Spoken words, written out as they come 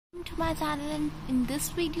To my channel, and in this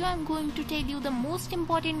video I'm going to tell you the most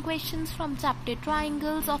important questions from chapter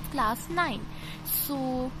triangles of class 9.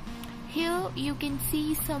 So here you can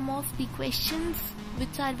see some of the questions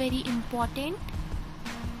which are very important.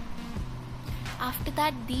 After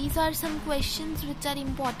that, these are some questions which are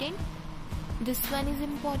important. This one is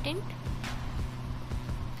important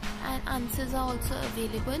and answers are also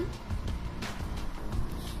available.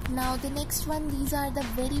 Now the next one, these are the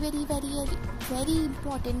very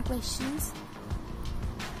important questions.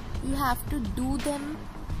 You have to do them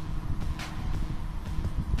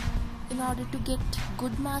in order to get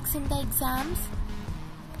good marks in the exams.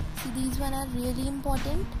 See, these one are really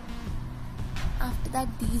important. After that,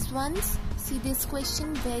 these ones, see this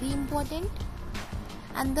question, very important.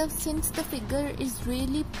 And since the figure is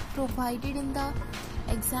really provided in the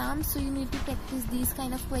exam, so you need to practice these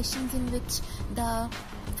kind of questions in which the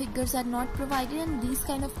figures are not provided, and these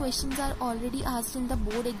kind of questions are already asked in the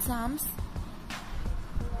board exams.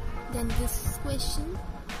 Then this question,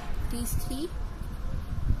 these three,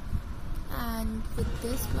 and with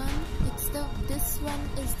this one, this one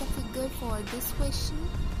is the figure for this question,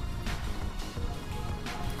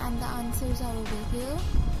 and the answers are over here.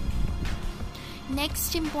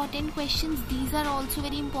 Next important questions, these are also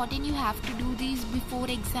very important. You have to do these before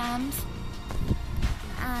exams.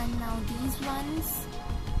 And now these ones,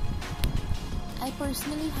 I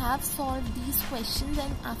personally have solved these questions,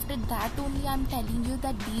 and after that only I am telling you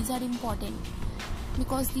that these are important,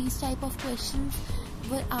 because these type of questions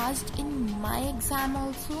were asked in my exam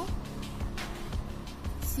also.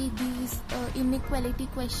 See, these inequality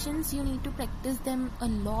questions, you need to practice them a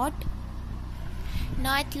lot.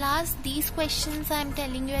 Now at last, these questions I am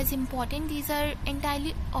telling you as important. These are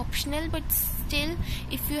entirely optional, but still,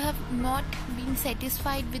 if you have not been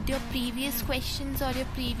satisfied with your previous questions or your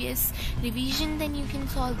previous revision, then you can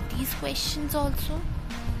solve these questions also.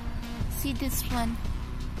 See this one,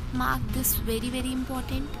 mark this very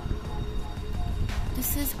important.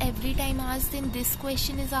 This is every time asked, and this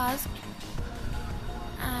question is asked.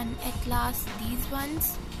 And at last, these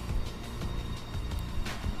ones,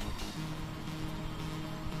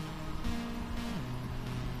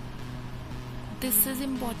 this is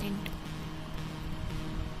important,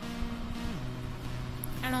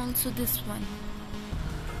 and also this one.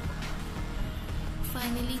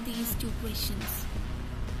 Finally, these two questions.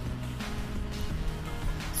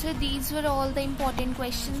 So these were all the important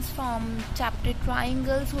questions from chapter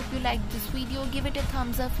triangles. Hope you liked this video. Give it a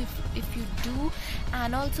thumbs up if you do,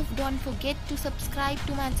 and also don't forget to subscribe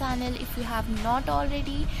to my channel if you have not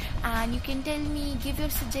already. And you can tell me, give your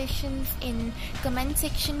suggestions in comment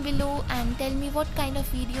section below, and tell me what kind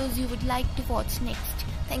of videos you would like to watch next.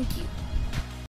 Thank you.